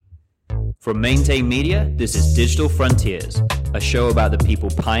From Maintain Media, this is Digital Frontiers, a show about the people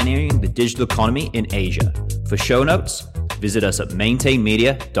pioneering the digital economy in Asia. For show notes, visit us at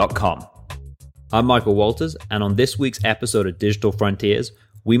maintainmedia.com. I'm Michael Walters, and on this week's episode of Digital Frontiers,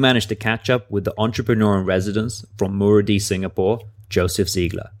 we managed to catch up with the entrepreneur in residence from Muradi, Singapore, Joseph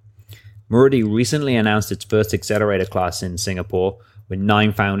Ziegler. Muradi recently announced its first accelerator class in Singapore, with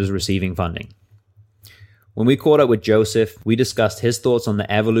 9 founders receiving funding. When we caught up with Joseph, we discussed his thoughts on the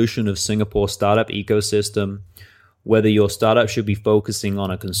evolution of Singapore's startup ecosystem, whether your startup should be focusing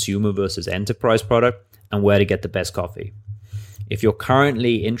on a consumer versus enterprise product, and where to get the best coffee. If you're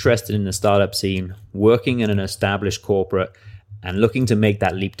currently interested in the startup scene, working in an established corporate, and looking to make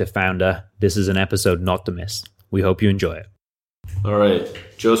that leap to founder, this is an episode not to miss. We hope you enjoy it. All right,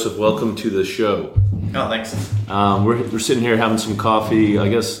 Joseph, welcome to the show. Oh, thanks. We're sitting here having some coffee. I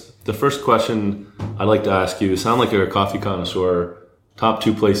guess the first question I'd like to ask you, you sound like you're a coffee connoisseur. Top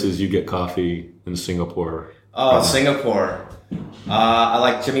 2 places you get coffee in Singapore. Oh, Singapore. I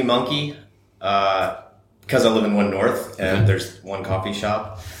like Jimmy Monkey because I live in One North and there's one coffee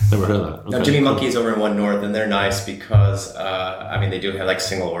shop. Never heard of that. Okay. No, Jimmy Monkey is over in One North and they're nice because, they do have like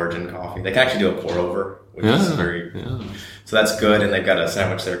single origin coffee. They can actually do a pour over, which is very... Yeah. So that's good. And they've got a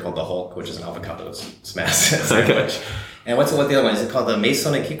sandwich there called the Hulk, which is an avocado smash sandwich. Okay. And what's the other one? Is it called the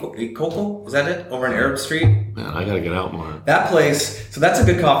Maison et Coco? Is that it? Over in Arab Street? Man, I got to get out more. That place, so that's a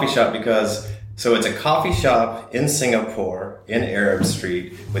good coffee shop because, so it's a coffee shop in Singapore, in Arab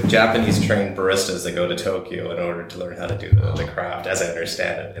Street, with Japanese trained baristas that go to Tokyo in order to learn how to do the craft, as I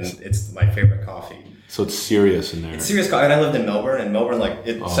understand it. And it's my favorite coffee. So it's serious in there. It's serious coffee. And I lived in Melbourne, and Melbourne,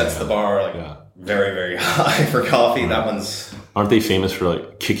 sets the bar, very, very high for coffee. Right. That one's... Aren't they famous for,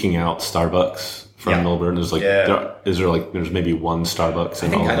 kicking out Starbucks? From Melbourne, there's there's maybe one Starbucks.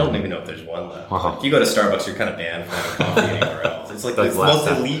 I don't even know if there's one left. Uh-huh. If you go to Starbucks, you're kind of banned from having coffee anywhere else. It's like the most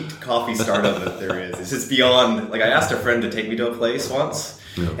elite coffee startup that there is. It's just beyond. I asked a friend to take me to a place once,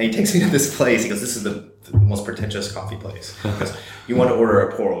 and he takes me to this place. He goes, "This is the most pretentious coffee place." Because you want to order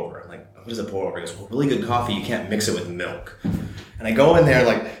a pour over. I'm like, what is a pour over? He goes, well, really good coffee. You can't mix it with milk. And I go in there,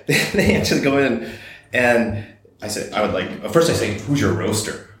 they actually go in, and I said, first I say, who's your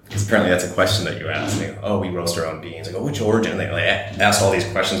roaster? Because apparently that's a question that you ask. They go, we roast our own beans. I go, which origin? And they ask all these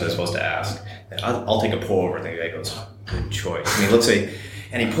questions they're supposed to ask. And I'll take a pour over. And the guy goes, good choice. And he looks at me,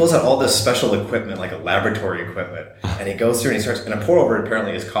 and he pulls out all this special equipment, like a laboratory equipment. And he goes through and he starts, and a pour over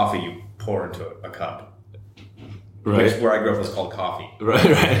apparently is coffee you pour into a cup. Right. Which where I grew up was called coffee. Right.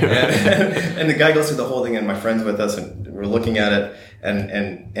 And the guy goes through the whole thing, and my friend's with us, and we're looking at it,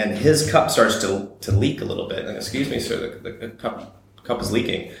 and his cup starts to leak a little bit. And excuse me, sir, the cup is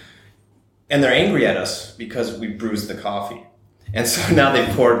leaking, and they're angry at us because we bruised the coffee. And so now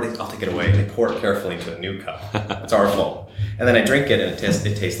I'll take it away. They pour it carefully into a new cup. It's our fault. And then I drink it, and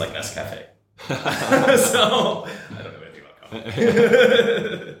it tastes like Nescafe. So I don't know anything about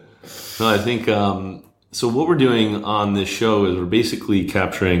coffee. No, I think so. What we're doing on this show is we're basically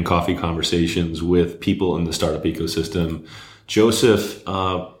capturing coffee conversations with people in the startup ecosystem. Joseph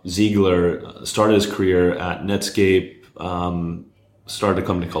Ziegler started his career at Netscape. Started a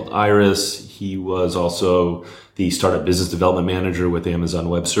company called Iris. He was also the startup business development manager with Amazon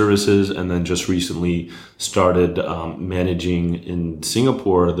Web Services, and then just recently started managing in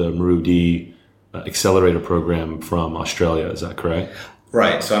Singapore the Muradi accelerator program from Australia. Is that correct?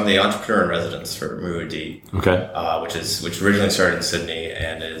 Right. So I'm the entrepreneur in residence for Muradi, okay. which originally started in Sydney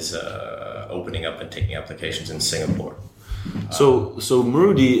and is opening up and taking applications in Singapore. So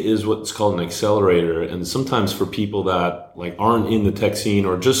Muradi is what's called an accelerator, and sometimes for people that aren't in the tech scene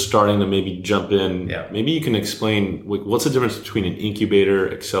or just starting to maybe jump in, maybe you can explain what's the difference between an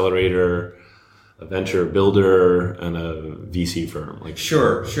incubator, accelerator, a venture builder, and a VC firm.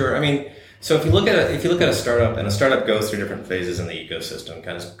 Sure. So if you look at a startup, and a startup goes through different phases in the ecosystem,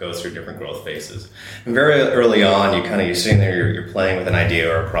 kind of goes through different growth phases. And very early on, you're sitting there, you're playing with an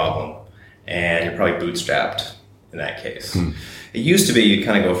idea or a problem, and you're probably bootstrapped. In that case, It used to be you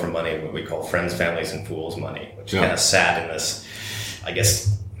kind of go for money, what we call friends, families, and fools money, which kind of sat in this. I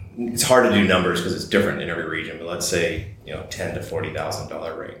guess it's hard to do numbers because it's different in every region, but let's say $10,000 to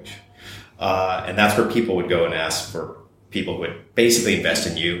 $40,000 range, and that's where people would go and ask for people who would basically invest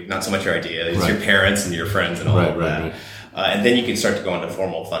in you, not so much your idea, it's your parents and your friends and all of that. Right. And then you can start to go into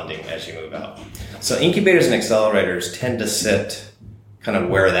formal funding as you move out. So incubators and accelerators tend to sit kind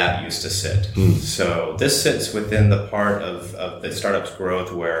of where that used to sit. So this sits within the part of the startup's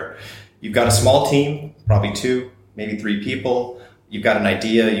growth where you've got a small team, probably 2, maybe 3 people. You've got an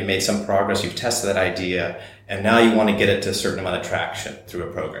idea, you made some progress, you've tested that idea, and now you want to get it to a certain amount of traction through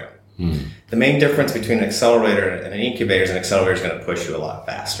a program. The main difference between an accelerator and an incubator is an accelerator is going to push you a lot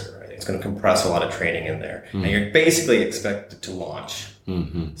faster. Right? It's going to compress a lot of training in there, and you're basically expected to launch.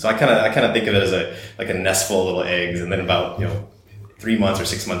 Mm-hmm. So I kind of think of it as a nest full of little eggs, and then about 3 months or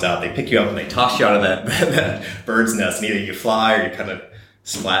 6 months out, they pick you up and they toss you out of that bird's nest, and either you fly or you kind of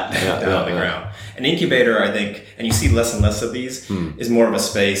splat down on the ground. An incubator, I think, and you see less and less of these, is more of a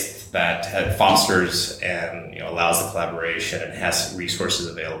space that fosters and allows the collaboration and has resources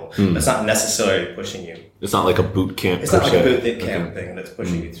available. But it's not necessarily pushing you. It's not like a boot camp. It's not like a boot camp thing that's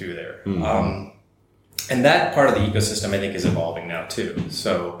pushing you through there. And that part of the ecosystem, I think, is evolving now too.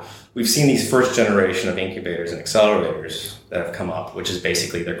 So we've seen these first generation of incubators and accelerators that have come up, which is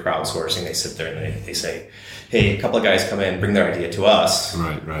basically they're crowdsourcing. They sit there and they say, hey, a couple of guys come in, bring their idea to us.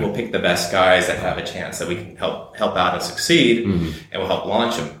 Right. We'll pick the best guys that have a chance that we can help out and succeed, and we'll help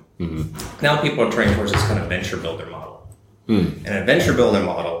launch them. Now people are turning towards this kind of venture builder model. And a venture builder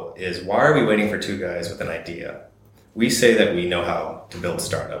model is, why are we waiting for two guys with an idea? We say that we know how to build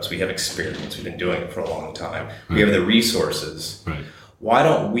startups. We have experience. We've been doing it for a long time. We have the resources. Right. Why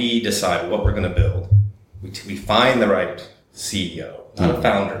don't we decide what we're going to build? We find the right CEO, not a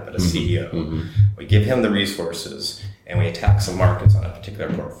founder, but a CEO. We give him the resources, and we attack some markets on a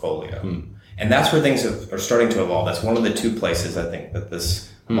particular portfolio. And that's where things are starting to evolve. That's one of the two places I think that this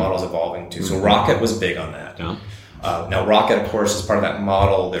model is evolving to. So Rocket was big on that. Yeah. Now Rocket, of course, is part of that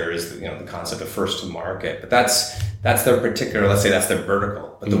model. There is the concept of first to market, but that's their particular, let's say that's their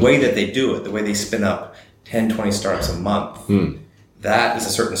vertical. But the way that they do it, the way they spin up 10, 20 startups a month, that is a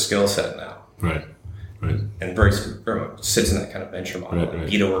certain skill set now. Right. And very much sits in that kind of venture model. Right.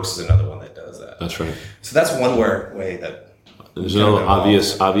 BetaWorks is another one that does that. That's right. So that's one way that... There's another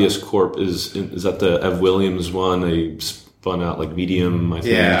obvious corp is that the Ev Williams one? They spun out like Medium, I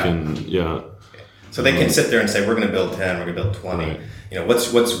think. Yeah. So they can sit there and say, we're going to build 10, we're going to build 20. Right.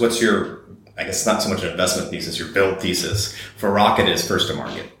 What's your, I guess not so much an investment thesis, your build thesis. For Rocket is first to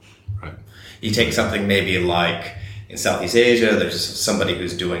market. Right. You take something maybe like in Southeast Asia, there's somebody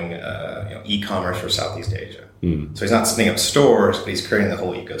who's doing e-commerce for Southeast Asia. So he's not spinning up stores, but he's creating the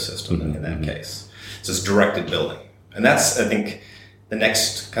whole ecosystem in that case. So it's directed building. And that's, I think, the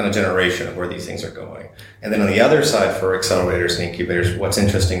next kind of generation of where these things are going. And then on the other side for accelerators and incubators, what's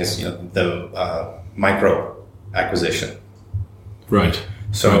interesting is the micro acquisition. Right.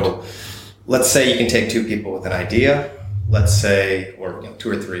 So let's say you can take two people with an idea, let's say, or two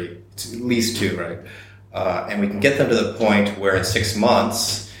or three, it's at least two, right? And we can get them to the point where in 6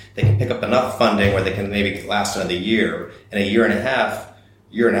 months, they can pick up enough funding where they can maybe last another year. In a year and a half,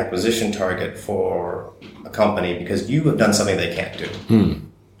 you're an acquisition target for a company because you have done something they can't do.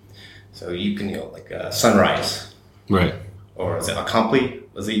 So you can, like Sunrise. Right. Or is it Acompli?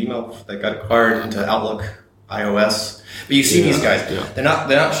 Was the email that got acquired into Outlook, iOS? But you see these guys, they're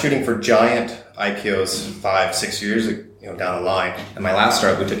not shooting for giant IPOs 5-6 years down the line. And my last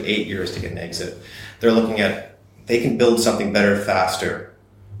startup, we took 8 years to get an exit. They're looking at, they can build something better faster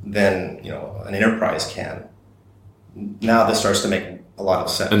than an enterprise can. Now this starts to make a lot of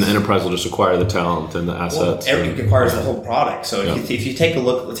sense. And the enterprise will just acquire the talent and the assets. Well, it acquires the whole product. So if you take a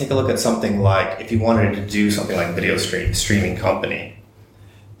look at something like, if you wanted to do something like video streaming company,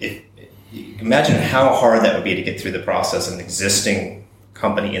 imagine how hard that would be to get through the process of an existing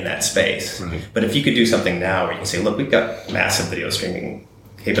company in that space. Right. But if you could do something now where you can say, look, we've got massive video streaming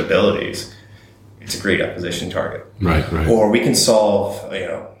capabilities, it's a great acquisition target. Right. Or we can solve,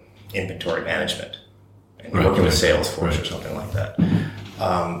 inventory management and working with Salesforce or something like that.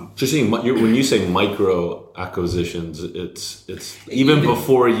 So when you say micro acquisitions, it's even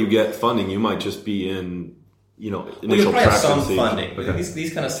before you get funding, you might just be in initial traction. Some stage. funding. Okay.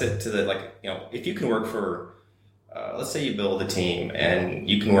 These kind of sit to the if you can work for let's say you build a team and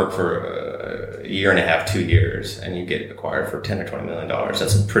you can work for a year and a half, 2 years, and you get acquired for $10 or $20 million.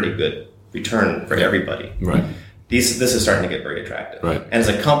 That's a pretty good return for everybody. Right. This is starting to get very attractive. Right. And as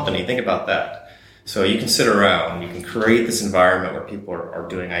a company, think about that. So you can sit around, you can create this environment where people are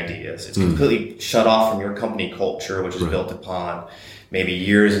doing ideas. It's completely shut off from your company culture, which is built upon maybe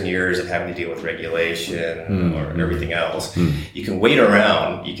years and years of having to deal with regulation or everything else. You can wait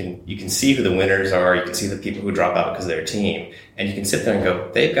around, you can see who the winners are, you can see the people who drop out because of their team, and you can sit there and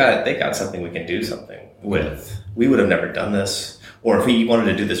go, they got something we can do something with. We would have never done this. Or if we wanted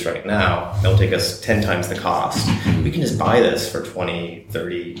to do this right now, it'll take us 10 times the cost. We can just buy this for 20,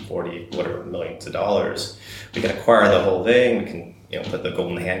 30, 40, whatever millions of dollars. We can acquire the whole thing. We can put the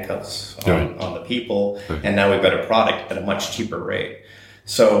golden handcuffs on the people. Right. And now we've got a product at a much cheaper rate.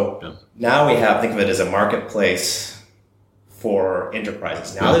 So now we think of it as a marketplace for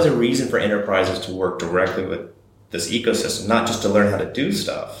enterprises. Now there's a reason for enterprises to work directly with this ecosystem, not just to learn how to do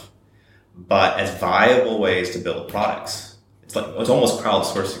stuff, but as viable ways to build products. it's almost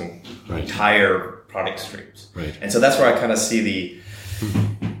crowdsourcing entire product streams. Right. And so that's where I kind of see the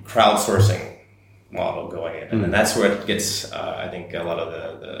crowdsourcing model going in, and that's where it gets. I think a lot of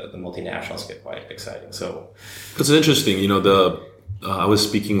the multinationals get quite exciting. So it's interesting. I was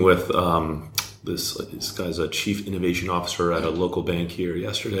speaking with this guy's a chief innovation officer at a local bank here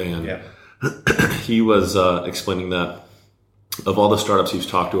yesterday, and he was explaining that of all the startups he's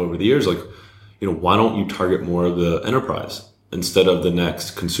talked to over the years, why don't you target more of the enterprise instead of the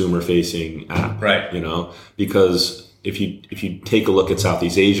next consumer-facing app? Right. Because if you take a look at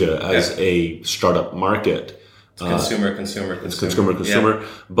Southeast Asia as a startup market, it's consumer.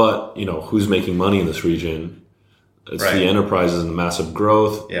 But who's making money in this region? It's the enterprises and the massive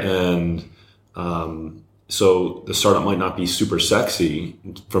growth, and so the startup might not be super sexy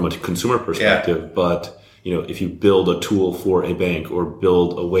from a consumer perspective, but if you build a tool for a bank or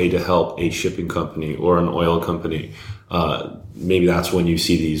build a way to help a shipping company or an oil company, maybe that's when you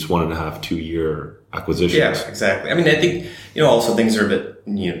see these 1.5, 2 year acquisitions. Yeah, exactly. I mean, I think, also things are a bit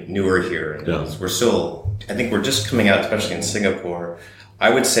newer here. And I think we're just coming out, especially in Singapore. I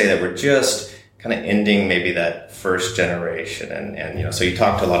would say that we're just kind of ending maybe that first generation. And so you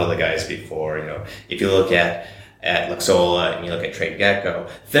talked to a lot of the guys before, if you look at Luxola and you look at TradeGecko,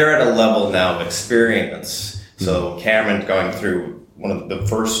 they're at a level now of experience. So Cameron going through one of the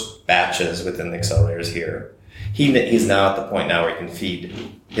first batches within the accelerators here, he's now at the point now where he can feed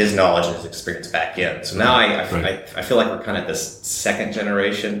his knowledge and his experience back in. So now I feel like we're kind of this second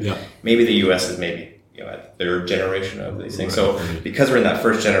generation. Yeah. Maybe the US is maybe a third generation of these things. So because we're in that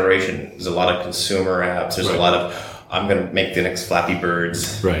first generation, there's a lot of consumer apps. There's a lot of I'm going to make the next Flappy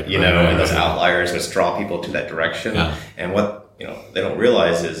Birds, and those outliers which draw people to that direction. Yeah. And what they don't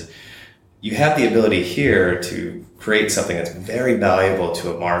realize is you have the ability here to create something that's very valuable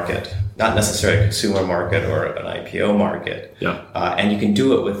to a market, not necessarily a consumer market or an IPO market. Yeah. And you can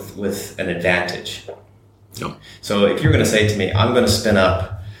do it with an advantage. Yeah. So if you're going to say to me, I'm going to spin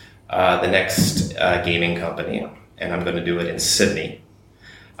up the next gaming company, and I'm going to do it in Sydney,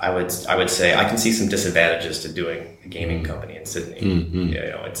 I would say I can see some disadvantages to doing a gaming company in Sydney.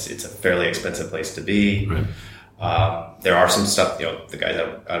 Mm-hmm. It's a fairly expensive place to be. Right. There are some stuff, the guys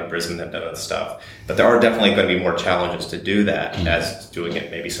out of Brisbane have done other stuff, but there are definitely going to be more challenges to do that as doing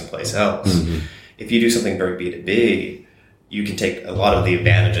it maybe someplace else. Mm-hmm. If you do something very B2B, you can take a lot of the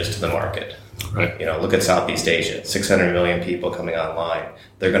advantages to the market. Right. Look at Southeast Asia, 600 million people coming online.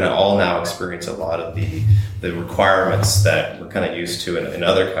 They're going to all now experience a lot of the requirements that we're kind of used to in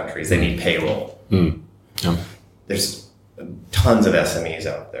other countries. They need payroll. Mm. Yeah. There's tons of SMEs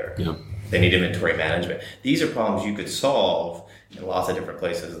out there. Yeah. They need inventory management. These are problems you could solve in lots of different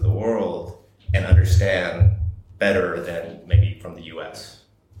places of the world and understand better than maybe from the US.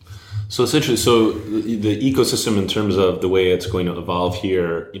 So it's interesting. So the ecosystem in terms of the way it's going to evolve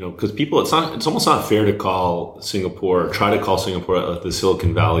here, because people, it's almost not fair to try to call Singapore the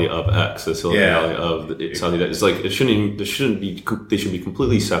Silicon Valley of X, the Silicon Valley of Saudi. It's like they should be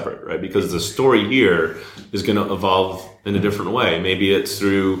completely separate, right? Because the story here is going to evolve in a different way. Maybe it's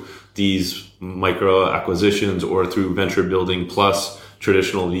through these micro acquisitions or through venture building plus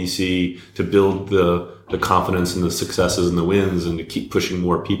traditional VC to build the confidence and the successes and the wins and to keep pushing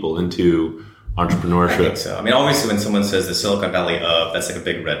more people into entrepreneurship. I think so. I mean, obviously when someone says the Silicon Valley of, that's like a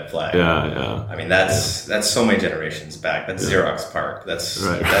big red flag. Yeah. I mean, that's so many generations back. That's Xerox PARC. That's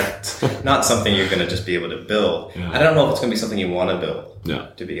not something you're going to just be able to build. Yeah. I don't know if it's going to be something you want to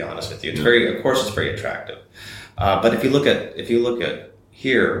build, to be honest with you. It's of course it's very attractive. But if you look at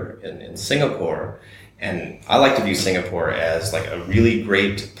here in Singapore, and I like to view Singapore as like a really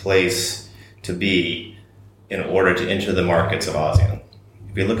great place to be in order to enter the markets of ASEAN.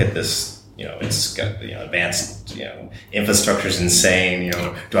 If you look at this, it's got advanced, infrastructure is insane.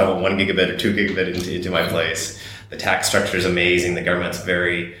 Do I want 1 gigabit or 2 gigabit into my place? The tax structure is amazing. The government's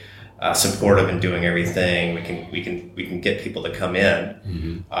very supportive in doing everything. We can get people to come in.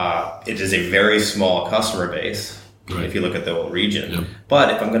 Mm-hmm. It is a very small customer base. Right. If you look at the whole region. Yep.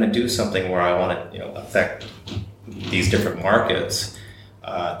 But if I'm going to do something where I want to affect these different markets,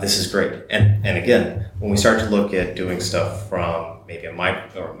 this is great. And again, when we start to look at doing stuff from maybe a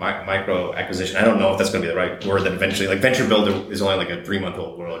micro acquisition, I don't know if that's going to be the right word that eventually, like venture builder is only like a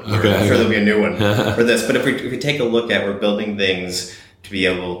 3-month-old world. Okay. I'm sure there'll be a new one for this. But if we take a look at, we're building things to be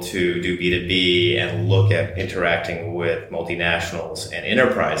able to do B2B and look at interacting with multinationals and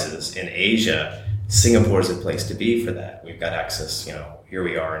enterprises in Asia, Singapore is a place to be for that. We've got access, here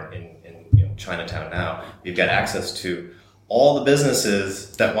we are in Chinatown now. We've got access to all the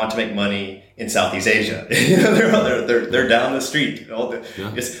businesses that want to make money in Southeast Asia. They're down the street.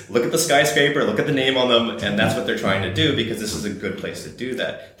 Just look at the skyscraper, look at the name on them, and that's what they're trying to do because this is a good place to do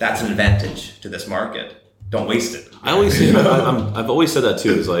that. That's an advantage to this market. Don't waste it. I've always said that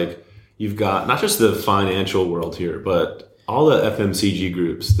too. Is like you've got not just the financial world here, but all the FMCG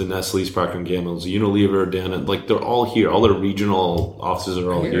groups, the Nestle's, Procter & Gamble's, Unilever, Danone, like they're all here. All their regional offices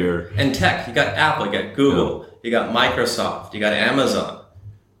are all here. And tech, you got Apple, you got Google, you got Microsoft, you got Amazon,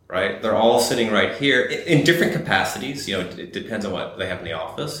 right? They're all sitting right here in different capacities. It depends on what they have in the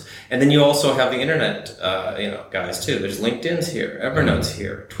office. And then you also have the internet, guys too. There's LinkedIn's here, Evernote's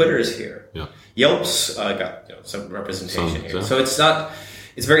here, Twitter's here. Yeah. Yelp's got some representation here. So it's a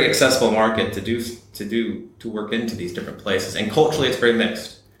very accessible market to work into these different places. And culturally, it's very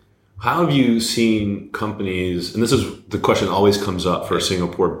mixed. How have you seen companies, and this is the question that always comes up for a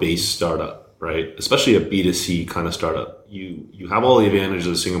Singapore-based startup, right? Especially a B2C kind of startup. You have all the advantages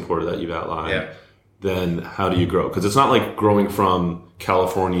of Singapore that you've outlined. Yeah. Then how do you grow? Because it's not like growing from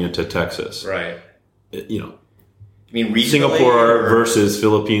California to Texas. Right. I mean, Singapore versus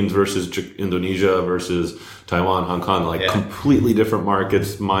Philippines versus Indonesia versus Taiwan, Hong Kong, completely different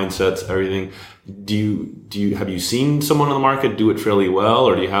markets, mindsets, everything. Have you seen someone in the market do it fairly well,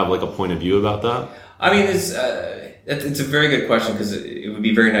 or do you have like a point of view about that? I mean, it's a very good question because it would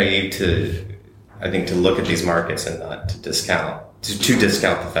be very naive to look at these markets and not to discount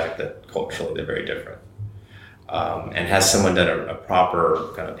the fact that culturally they're very different. And has someone done a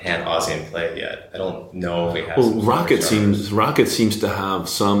proper kind of pan-ASEAN play yet? I don't know if we have. Well, Rocket seems to have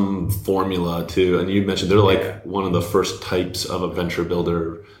some formula too, and you mentioned they're one of the first types of a venture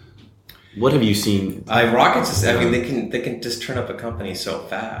builder. What have you seen? Rocket's. I mean, they can just turn up a company so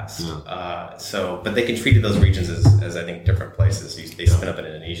fast. Yeah. But they can treat those regions as I think different places. They spin up an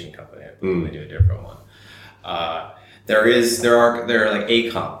Indonesian company, they do a different one. There are like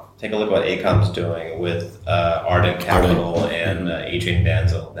ACOM. Take a look at what ACOM's doing with Ardent Capital and Adrian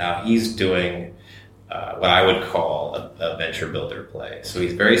Danzel. Now he's doing what I would call a venture builder play. So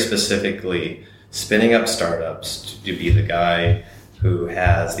he's very specifically spinning up startups to be the guy who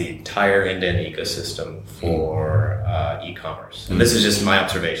has the entire end-to-end ecosystem for e-commerce. And this is just my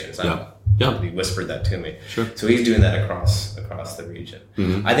observations. He whispered that to me. Sure. So he's doing that across the region.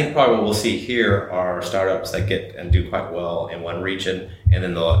 Mm-hmm. I think probably what we'll see here are startups that get and do quite well in one region, and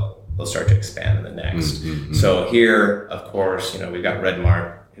then they'll start to expand in the next. Mm-hmm. So here, of course, we've got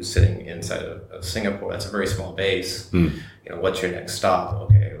Redmart who's sitting inside of Singapore. That's a very small base. Mm. What's your next stop?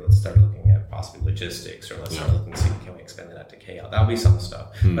 Okay, let's start looking at possibly logistics, or let's start looking to see can we expand that to KL. That'll be some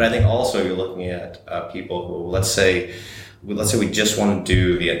stuff. Mm. But I think also you're looking at people who, let's say we just want to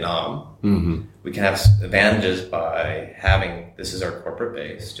do Vietnam. Mm-hmm. We can have advantages by having this is our corporate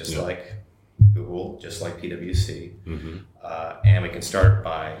base, just like Google, just like PwC. Mm-hmm. And we can start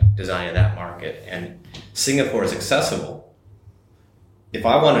by designing that market. And Singapore is accessible. If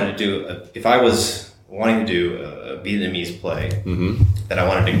I was wanting to do a Vietnamese play that I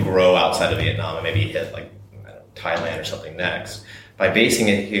wanted to grow outside of Vietnam and maybe hit Thailand or something next, by basing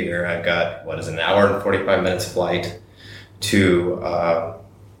it here, I've got an hour and 45 minutes flight to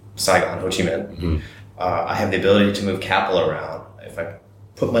Saigon, Ho Chi Minh. Mm-hmm. I have the ability to move capital around. If I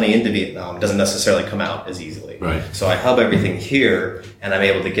put money into Vietnam, it doesn't necessarily come out as easily. Right. So I hub everything here, and I'm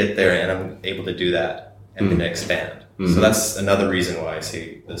able to get there, and I'm able to do that and then expand. Mm-hmm. So that's another reason why I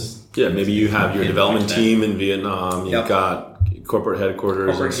see this. Yeah, maybe you have your development team in Vietnam. You've got corporate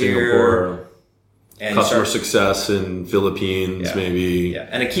headquarters in Singapore. And customer success in Philippines, maybe. Yeah,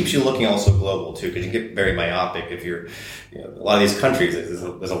 and it keeps you looking also global too, because you get very myopic if you're, a lot of these countries,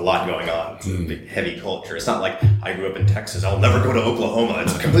 there's a lot going on. It's a big, heavy culture. It's not like I grew up in Texas, I'll never go to Oklahoma.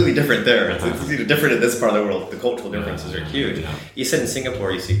 It's completely different there. It's different in this part of the world. The cultural differences are huge. Yeah. You sit in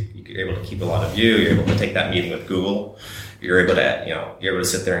Singapore, you're able to keep a lot of view. You're able to take that meeting with Google. You're able to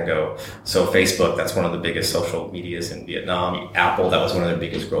sit there and go, so Facebook, that's one of the biggest social medias in Vietnam. Apple, that was one of their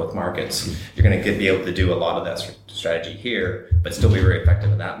biggest growth markets. You're going to be able to do a lot of that strategy here, but still be very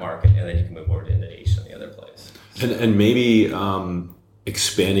effective in that market, and then you can move over to Indonesia and the other place. And maybe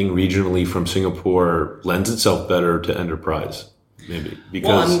expanding regionally from Singapore lends itself better to enterprise. Maybe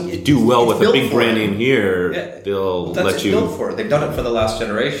because you do well with a big brand name here, they'll let you. Built for it. They've done it for the last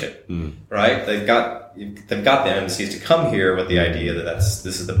generation, right? They've got the MNCs to come here with the idea that this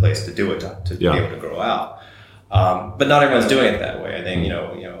is the place to do it to be able to grow out. But not everyone's doing it that way. I think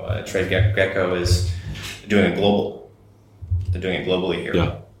Trade Gecko is doing it global. They're doing it globally here.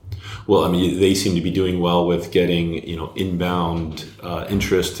 Yeah. Well, I mean, they seem to be doing well with getting inbound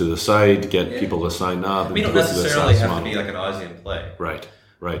interest to the site, get people to sign up. We don't necessarily have to be like an ASEAN play. Right.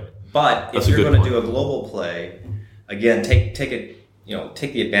 But if you're going to do a global play, again, take it.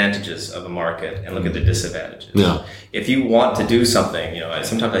 Take the advantages of a market and look at the disadvantages. Yeah. If you want to do something,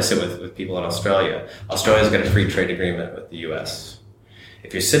 sometimes I sit with people in Australia. Australia's got a free trade agreement with the US.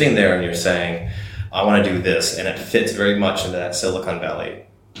 If you're sitting there and you're saying, I want to do this, and it fits very much into that Silicon Valley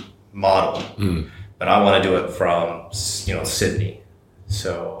model, but I want to do it from, Sydney.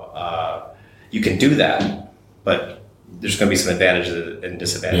 So you can do that, but there's going to be some advantages and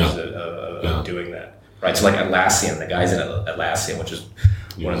disadvantages of doing that. Right, so like Atlassian, the guys in Atlassian, which is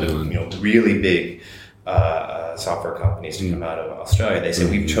one of the really big software companies to come out of Australia, they say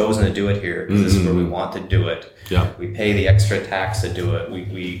we've chosen to do it here because this is where we want to do it. Yeah. We pay the extra tax to do it.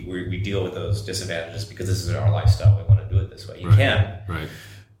 We deal with those disadvantages because this is our lifestyle. We want to do it this way. You can,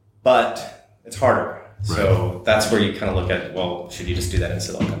 but it's harder. So that's where you kind of look at, well, should you just do that in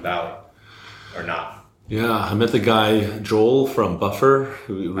Silicon Valley or not? Yeah, I met the guy, Joel from Buffer,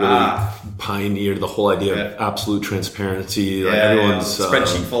 who really pioneered the whole idea of absolute transparency. Like everyone's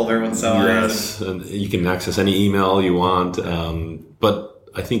spreadsheet full of everyone's salaries. Yes, and you can access any email you want. But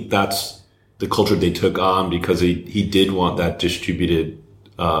I think that's the culture they took on because he did want that distributed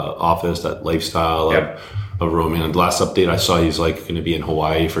office, that lifestyle of roaming. And the last update I saw, he's like going to be in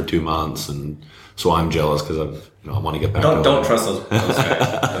Hawaii for 2 months, and so I'm jealous because I want to get back. Don't trust those guys,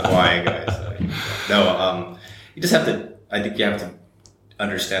 the Hawaii guys. No, you just have to. I think you have to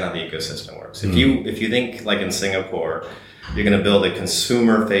understand how the ecosystem works. If you think like in Singapore, you're going to build a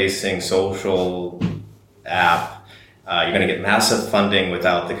consumer-facing social app, you're going to get massive funding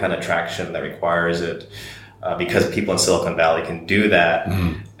without the kind of traction that requires it, because people in Silicon Valley can do that.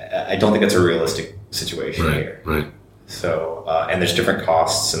 I don't think that's a realistic situation here. Right. So, and there's different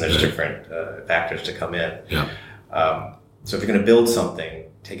costs and there's different factors to come in. Yeah. So if you're going to build something,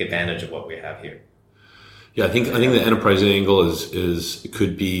 take advantage of what we have here. Yeah, I think the enterprise angle is it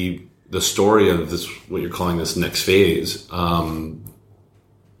could be the story of this, what you're calling this next phase, and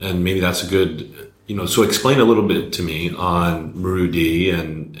maybe that's a good, So explain a little bit to me on Muru-D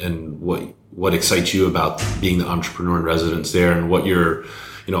and what excites you about being the entrepreneur in residence there, and what you're,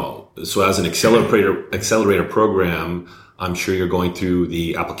 So as an accelerator program, I'm sure you're going through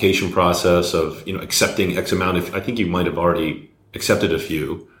the application process of accepting X amount. I think you might have already accepted a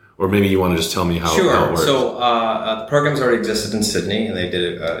few. Or maybe you want to just tell me how it works. So the program's already existed in Sydney, and they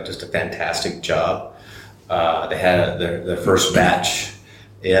did just a fantastic job. They had their first batch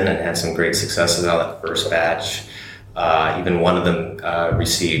in and had some great successes out of that first batch. Even one of them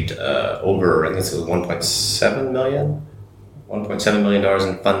received over, I think it was $1.7 million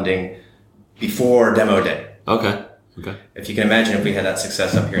in funding before demo day. Okay. If you can imagine, if we had that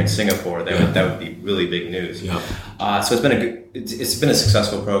success up here in Singapore, that would be really big news. Yeah. So it's been a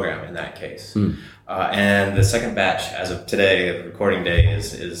successful program in that case. And the second batch, as of today, the recording day,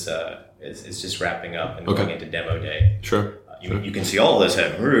 is just wrapping up and going into demo day. Sure. You can see all of this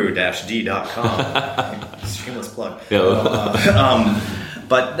at muru-d.com. Shameless plug. Yeah.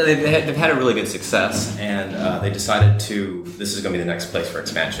 But they've had a really good success, and they decided this is going to be the next place for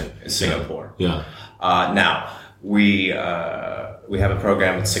expansion, is Singapore. Yeah. Now, we have a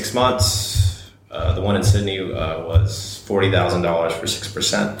program in 6 months. The one in Sydney was $40,000 for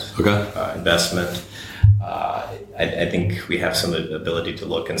 6% investment. I think we have some ability to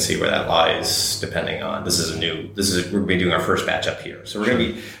look and see where that lies, depending on we're going to be doing our first batch up here. So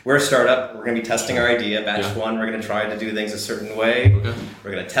we're a startup. We're going to be testing our idea. Batch 1, we're going to try to do things a certain way.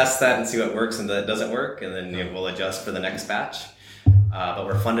 We're going to test that and see what works and that doesn't work, and then we'll adjust for the next batch. But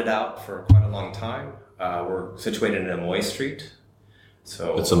we're funded out for quite a long time. We're situated in Amoy Street.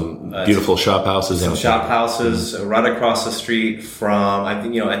 So it's some beautiful shop houses. Some shop houses right across the street from. I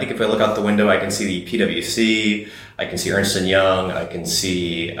think if I look out the window, I can see the PwC. I can see Ernst & Young. I can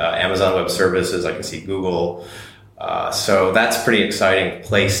see Amazon Web Services. I can see Google. So that's a pretty exciting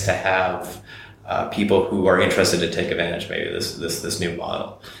place to have people who are interested to take advantage maybe this new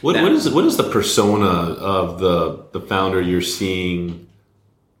model. What is the persona of the founder you're seeing,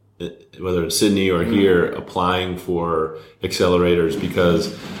 whether it's Sydney or here, applying for accelerators?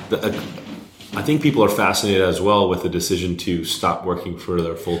 Because I think people are fascinated as well with the decision to stop working for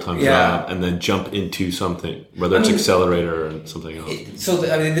their full-time job and then jump into something, whether it's accelerator or something else.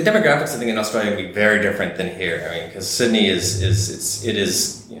 The demographics I think in Australia would be very different than here. Because Sydney is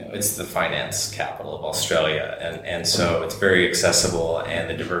the finance capital of Australia, and so it's very accessible, and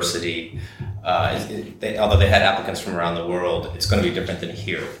the diversity. Although they had applicants from around the world, it's going to be different than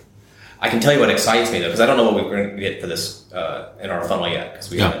here. I can tell you what excites me, though, because I don't know what we're going to get for this in our funnel yet, because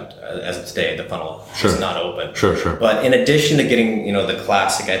we haven't, as of today, the funnel is not open. Sure. But in addition to getting, the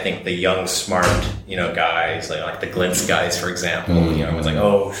classic, I think the young, smart, guys, like the Glintz guys, for example, everyone's like,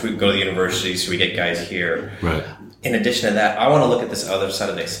 oh, should we go to the university? Should we get guys here? Right. in addition to that, I want to look at this other side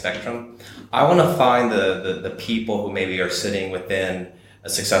of the spectrum. I want to find the people who maybe are sitting within a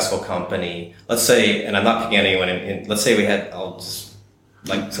successful company. Let's say, and I'm not picking anyone let's say we had,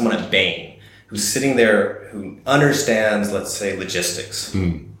 like someone at Bain who's sitting there who understands, let's say, logistics.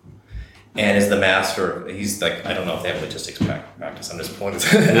 And is the master. He's like, I don't know if they have logistics practice. I'm just pointing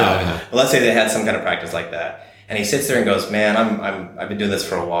it out. But let's say they had some kind of practice like that. And he sits there and goes, man, I've been doing this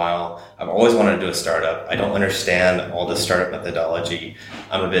for a while. I've always wanted to do a startup. I don't understand all this startup methodology.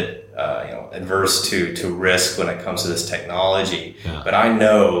 I'm a bit, adverse to risk when it comes to this technology. Yeah. But I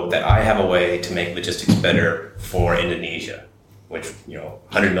know that I have a way to make logistics better for Indonesia, which,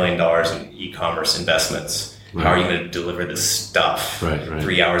 $100 million in e-commerce investments. Right. How are you going to deliver this stuff? Right.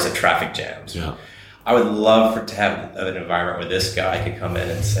 3 hours of traffic jams. Yeah. I would love to have an environment where this guy could come in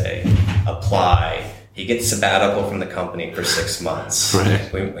and say, apply. He gets sabbatical from the company for 6 months.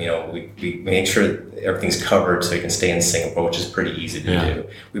 Right. We make sure everything's covered so he can stay in Singapore, which is pretty easy to do.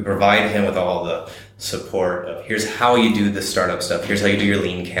 We provide him with all the support of here's how you do the startup stuff. Here's how you do your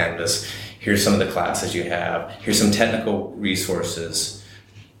lean canvas. Here's some of the classes you have. Here's some technical resources.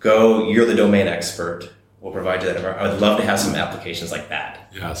 Go, you're the domain expert. We'll provide you that environment. I would love to have some applications like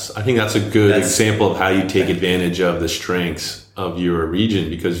that. Yes, I think that's a good example of how you take advantage of the strengths of your region,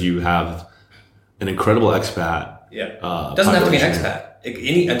 because you have an incredible expat. Yeah, doesn't have to be an expat.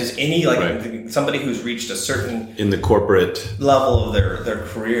 Somebody who's reached a certain in the corporate level of their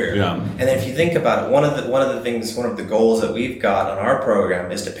career. Yeah, and then if you think about it, one of the goals that we've got on our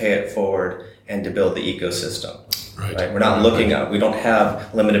program is to pay it forward and to build the ecosystem. Right. We're not looking at, we don't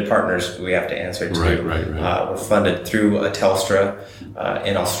have limited partners we have to answer to. Right. We're funded through Telstra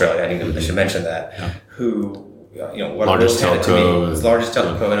in Australia. I should mention that. Yeah. Who, largest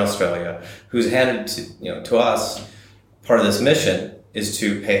telco in Australia, who's handed to us part of this mission is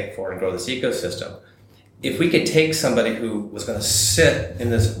to pay it forward and grow this ecosystem. If we could take somebody who was going to sit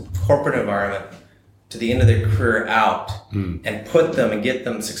in this corporate environment to the end of their career out and put them and get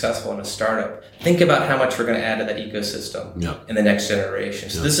them successful in a startup, think about how much we're going to add to that ecosystem in the next generation.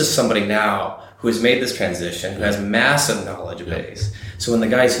 So this is somebody now who has made this transition, who has massive knowledge base. So when the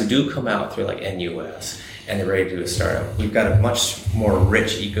guys who do come out through like NUS and they're ready to do a startup, we've got a much more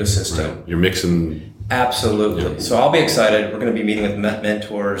rich ecosystem. Right. You're mixing. Absolutely. Yeah. So I'll be excited. We're going to be meeting with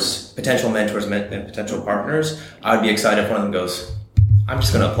mentors, potential mentors and potential partners. I'd be excited if one of them goes, I'm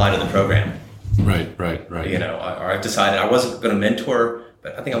just going to apply to the program. Right. Or I've decided I wasn't going to mentor,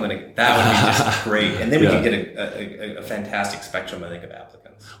 but I think I'm going to, that would be just great. And then we can get a fantastic spectrum, I think, of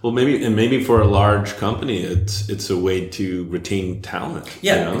applicants. Well, maybe for a large company, it's a way to retain talent.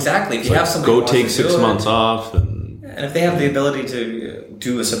 Yeah, exactly. If you have somebody go take 6 months off. And if they have the ability to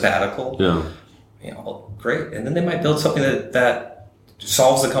do a sabbatical, great. And then they might build something that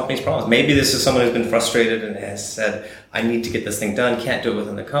solves the company's problems. Maybe this is someone who's been frustrated and has said, I need to get this thing done, can't do it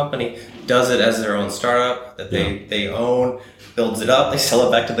within the company, does it as their own startup that they own, builds it up, they sell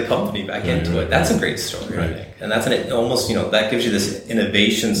it back to the company, back into it. That's a great story, I think. And that's almost, that gives you this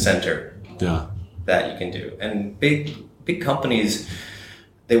innovation center that you can do. And big companies,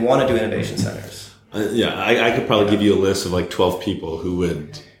 they want to do innovation centers. I could probably give you a list of like 12 people who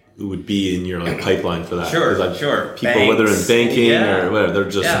would be in your pipeline for that. Sure. People, Banks, whether in banking or whatever, they're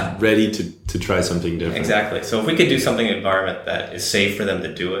just ready to try something different. Exactly. So if we could do something in an environment that is safe for them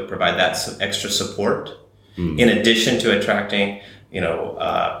to do it, provide that extra support, in addition to attracting,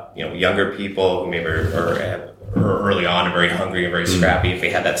 younger people who maybe are early on and very hungry and very scrappy. If we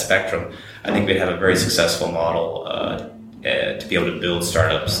had that spectrum, I think we'd have a very successful model to be able to build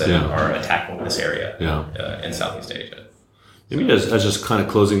startups that are attacking this area in Southeast Asia. Maybe as just kind of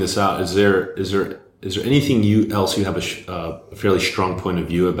closing this out, is there anything else you have a fairly strong point of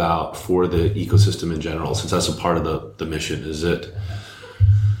view about for the ecosystem in general, since that's a part of the mission? Is it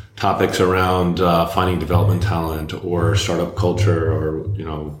topics around finding development talent or startup culture or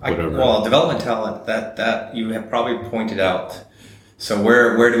whatever? Development talent that you have probably pointed out. So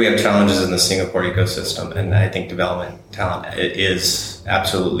where do we have challenges in the Singapore ecosystem? And I think development talent is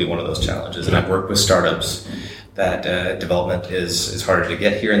absolutely one of those challenges. And I've worked with startups that development is harder to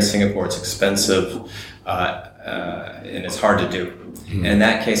get here in Singapore. It's expensive, and it's hard to do. And in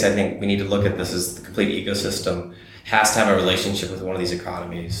that case, I think we need to look at this as the complete ecosystem has to have a relationship with one of these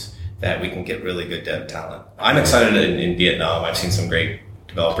economies that we can get really good dev talent. I'm excited in Vietnam. I've seen some great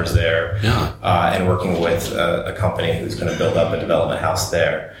developers there, and working with a company who's going to build up a development house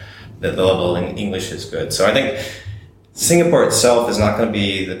there. The level in English is good. So I think Singapore itself is not going to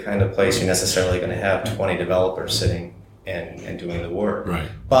be the kind of place you're necessarily going to have 20 developers sitting and doing the work. Right.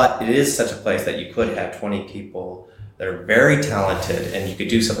 But it is such a place that you could have 20 people that are very talented, and you could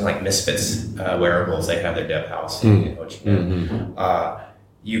do something like Misfits Wearables. They have their dev house in Ho Chi Minh.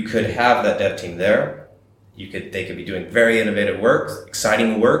 You could have that dev team there. They could be doing very innovative work,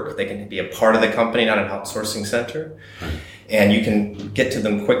 exciting work. They can be a part of the company, not an outsourcing center. Right. And you can get to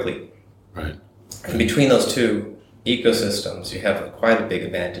them quickly. Right. And between those two ecosystems, you have quite a big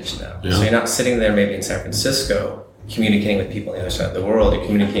advantage now. Yeah. So you're not sitting there maybe in San Francisco communicating with people on the other side of the world. You're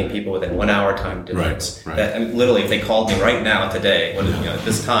communicating with people within 1 hour time difference. Right. That, and literally, if they called me right now today, at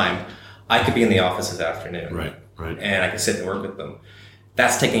this time, I could be in the office this afternoon. Right. And I could sit and work with them.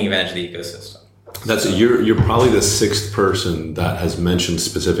 That's taking advantage of the ecosystem. You're probably the 6th person that has mentioned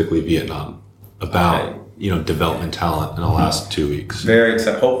specifically Vietnam about development talent in the last 2 weeks. Very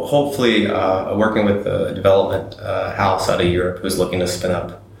excited. Hopefully, working with the development house out of Europe who's looking to spin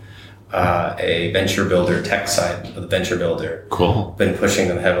up a venture builder tech side of the venture builder. Cool. Been pushing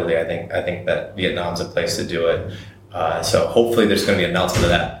them heavily. I think that Vietnam's a place to do it. So hopefully, there's going to be an announcement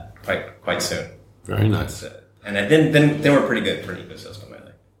of that quite soon. Very nice. And then we're pretty good for an ecosystem, I think.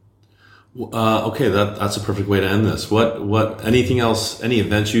 Okay, that's a perfect way to end this. What anything else? Any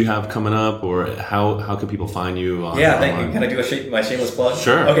events you have coming up, or how can people find you? Thank you. Can I do my shameless plug?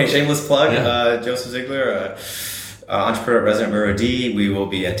 Sure. Okay, shameless plug. Yeah. Joseph Ziegler, entrepreneur at Resident Muro D. We will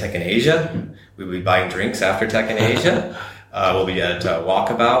be at Tech in Asia. We will be buying drinks after Tech in Asia. We'll be at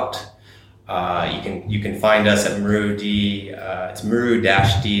Walkabout. You can find us at Muro D. It's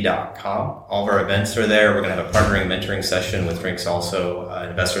muro-d.com. All of our events are there. We're going to have a partnering mentoring session with drinks also, an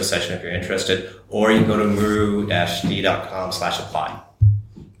investor session if you're interested, or you can go to muro-d.com/apply.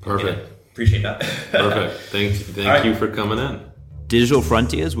 Perfect. Appreciate that. Perfect. Thank you for coming in. Digital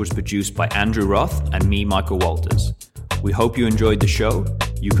Frontiers was produced by Andrew Roth and me, Michael Walters. We hope you enjoyed the show.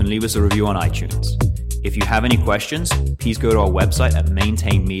 You can leave us a review on iTunes. If you have any questions, please go to our website at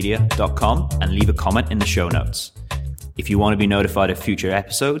maintainmedia.com and leave a comment in the show notes. If you want to be notified of future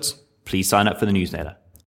episodes, please sign up for the newsletter.